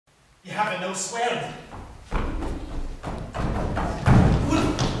You have no sword.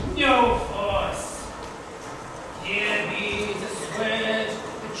 No force. Here be the sword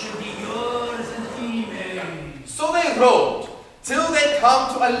that should be yours and female. So they rode till they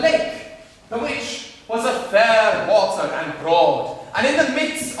come to a lake, the which was a fair water and broad, and in the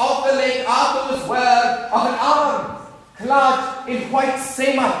midst of the lake Arthur was ware of an arm, clad in white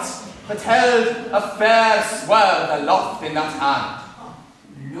samite, that held a fair sword aloft in that hand.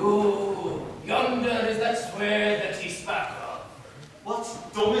 Lo, yonder is that sword that he spake of. What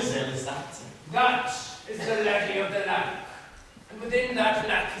domizil is that? That is the laddie of the lack, and within that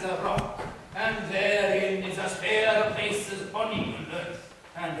lack is a rock, and therein is as fair a place as uneven earth,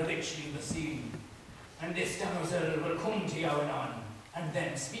 and richly beseen. And this damosel will come to you anon, and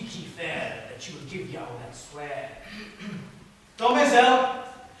then speak ye fair that she will give you that swear. Domizil,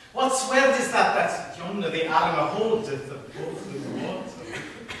 what sword is that yonder the armour holdeth above the water?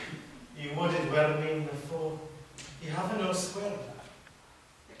 You would it well mean before. You have no sword.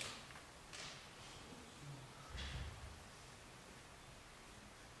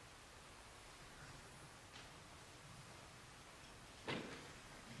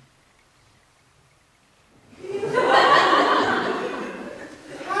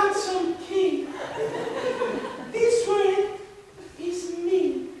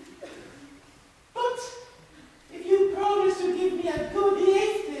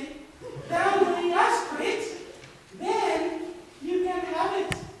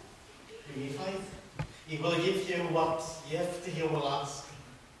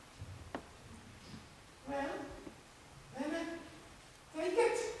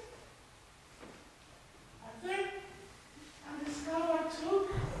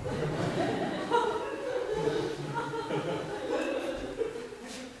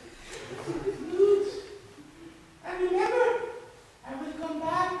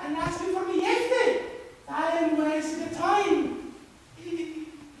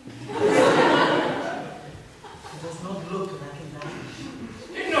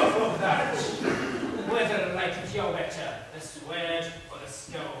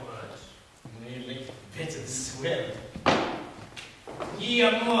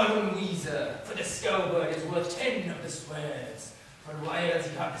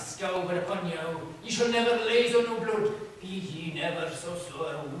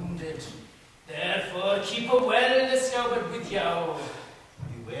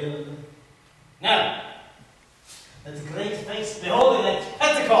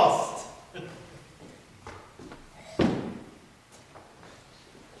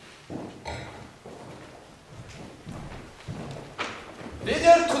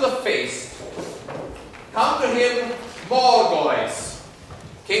 Thither to the feast come to him Morte,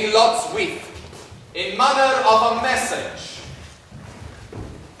 King Lot's wife, in manner of a message.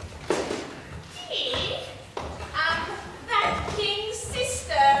 He am that king's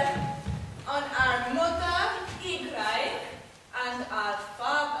sister, on our mother Igraine, and our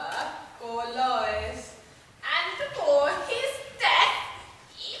father Gorlois, and before his death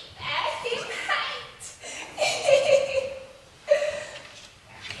he bare him hate.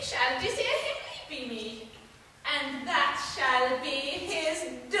 He shall desire him leave me, and that shall be his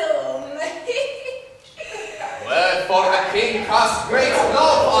doom. Wherefore the king cast great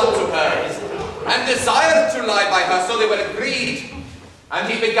love unto her, and desired to lie by her, so they were agreed,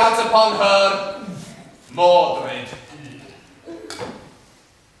 and he begat upon her Mordred.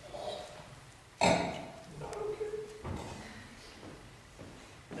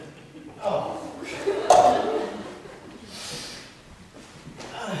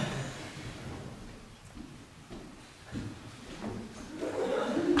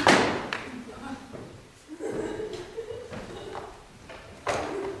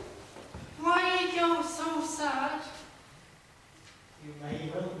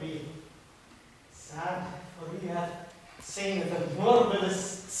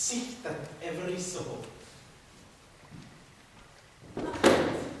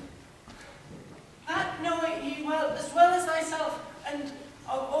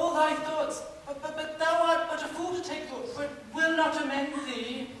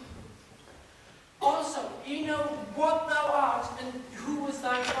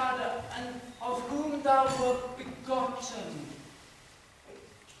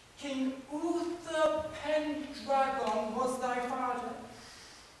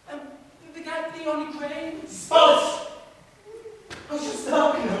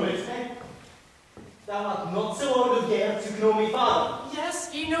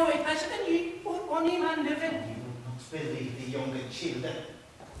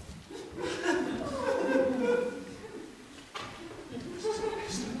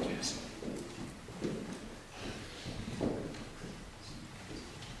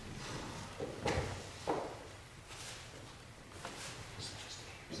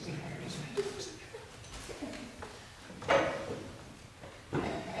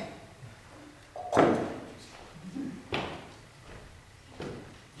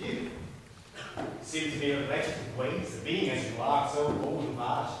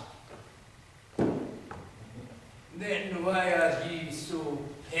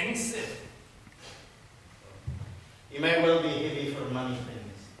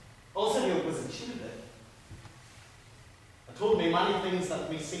 that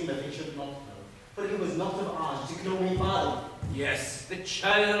may seem that he should not know. For he was not of age to know me father. Yes, the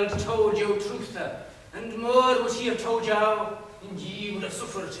child told you truth, and more would he have told you, and ye would have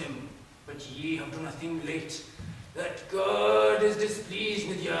suffered him. But ye have done a thing late, that God is displeased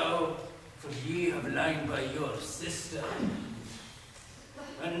with you, for ye have lied by your sister.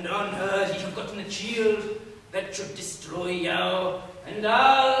 And on her ye have gotten a shield that should destroy you, and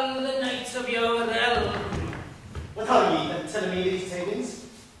all the knights of your realm. What are ye that tell me these tidings?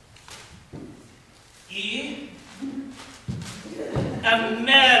 Ye? A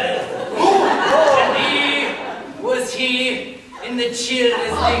marriage. And he was he in the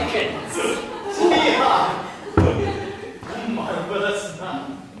children's Lincolns. Marvelous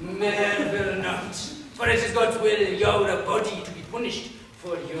man. Marvel not, for it is God's will your body to be punished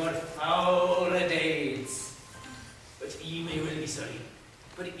for your foul deeds. But ye may well be sorry,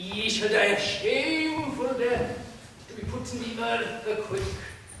 but ye shall die a shameful death, to be put in the earth a quick,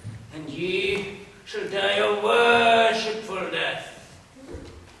 and ye shall die a worshipful death.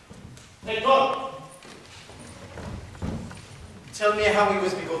 Hey, God, tell me how he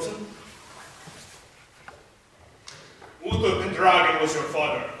was begotten. Uther Pendragon was your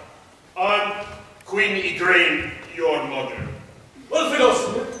father, and Queen Igraine your mother. Well, Philos,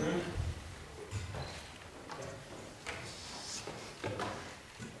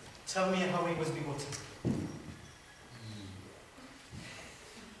 tell me how he was begotten.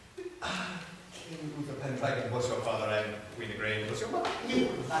 King Uther Pendragon was your father, and Queen Igraine was your mother. You,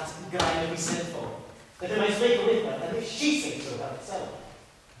 that guy we sent for, that I might speak with her, and if she says so about herself,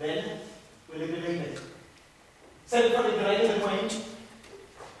 then will you believe it? Send for the dragon and wine.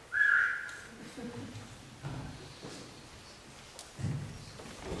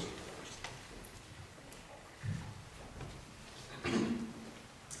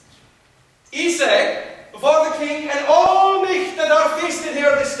 Ye say, before the king and all mich that are feasted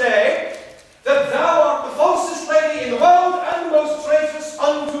here this day, that thou art the falsest lady in the world and the most traitorous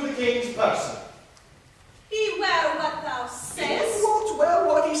unto the king's person. Beware what thou sayest. Not well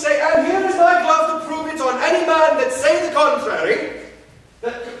what he say, and here is my glove to prove it on any man that say the contrary.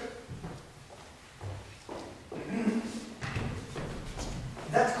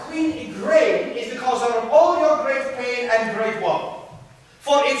 That Queen Igraine is the causer of all your great pain and great woe.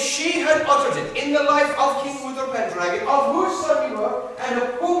 For if she had uttered it in the life of King Uther Pendragon, of whose son you were, and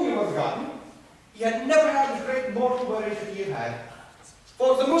of whom you were begotten, ye had never had the great mortal worry that ye have had.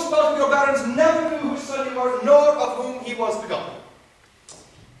 For the most part of your barons never knew whose son you were, nor of whom he was begotten.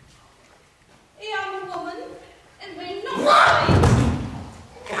 I am a woman, and may not fight.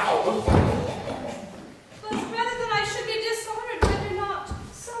 But rather than I should be dishonored, whether not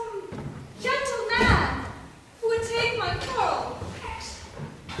some gentle man who would take my quarrel.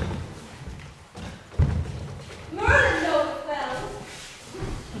 Merlin knoweth well.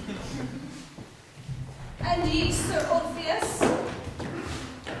 And ye, Sir Orpheus,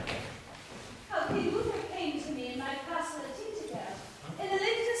 how King Uther came to me in my castle at Tintagel, in the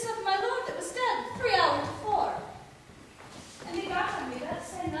likeness of my lord that was dead 3 hours before. And he got on me that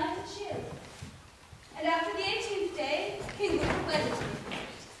same night at shield. And after the 18th day, King Uther wedded me.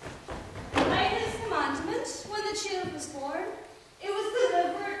 By his commandment, when the child was born, it was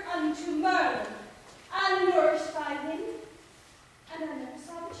delivered unto Merlin, and nourished by him, and I never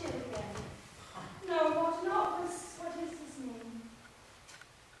saw the child again, nor what not was what is his name.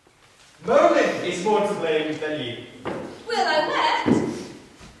 Merlin is more to blame than ye. Will I wed?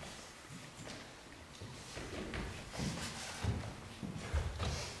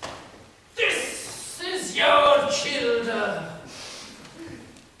 This is your children.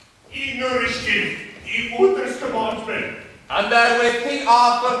 Ye nourished him, ye Uther's commandment. And therewith King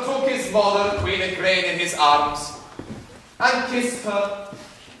Arthur took his mother, Queen Igraine, in his arms, and kissed her,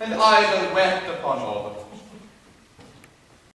 and either wept upon all.